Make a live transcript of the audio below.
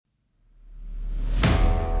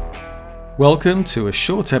Welcome to a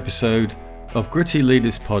short episode of Gritty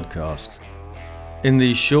Leaders Podcast. In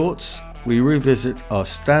these shorts, we revisit our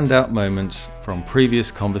standout moments from previous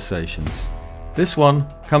conversations. This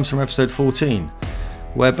one comes from episode 14,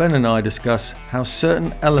 where Ben and I discuss how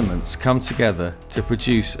certain elements come together to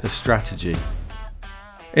produce a strategy.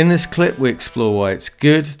 In this clip, we explore why it's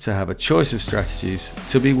good to have a choice of strategies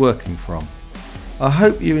to be working from. I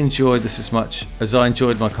hope you enjoyed this as much as I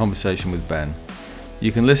enjoyed my conversation with Ben.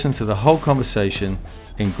 You can listen to the whole conversation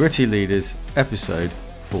in Gritty Leaders episode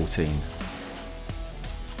 14.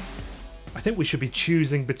 I think we should be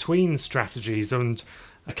choosing between strategies, and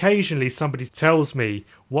occasionally somebody tells me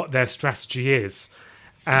what their strategy is,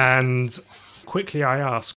 and quickly I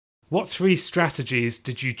ask, what three strategies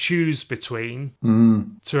did you choose between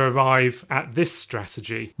to arrive at this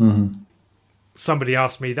strategy? Somebody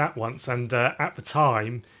asked me that once, and at the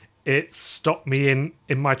time it stopped me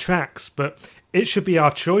in my tracks. But it should be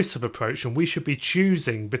our choice of approach, and we should be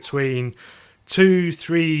choosing between 2,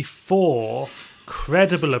 3, 4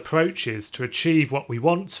 credible approaches to achieve what we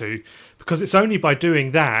want to, because it's only by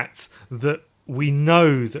doing that that we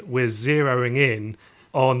know that we're zeroing in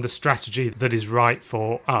on the strategy that is right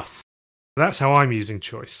for us. That's how I'm using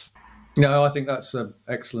choice. No, I think that's an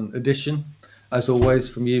excellent addition, as always,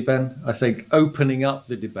 from you, Ben. I think opening up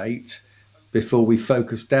the debate before we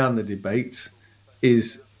focus down the debate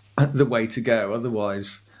is the way to go.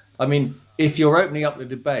 Otherwise, I mean, if you're opening up the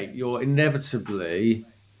debate, you're inevitably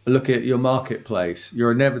looking at your marketplace.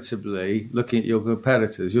 You're inevitably looking at your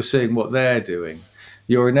competitors. You're seeing what they're doing.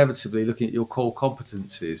 You're inevitably looking at your core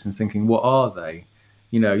competencies and thinking, what are they?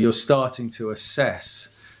 You know, you're starting to assess,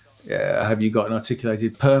 have you got an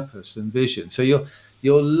articulated purpose and vision? So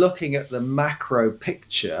you're looking at the macro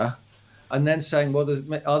picture and then saying, well,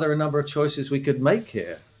 are there a number of choices we could make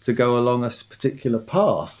here to go along a particular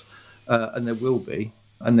path? And there will be.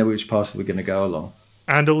 And then which path are we going to go along?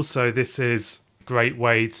 And also, this is a great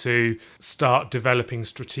way to start developing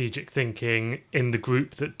strategic thinking in the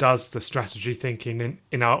group that does the strategy thinking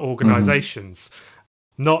in our organisations.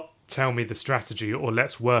 Not tell me the strategy or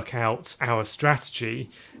let's work out our strategy.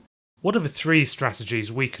 What are the three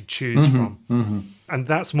strategies we could choose from? And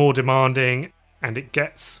that's more demanding, and it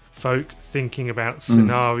gets folk thinking about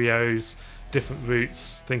scenarios, different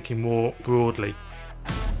routes, thinking more broadly.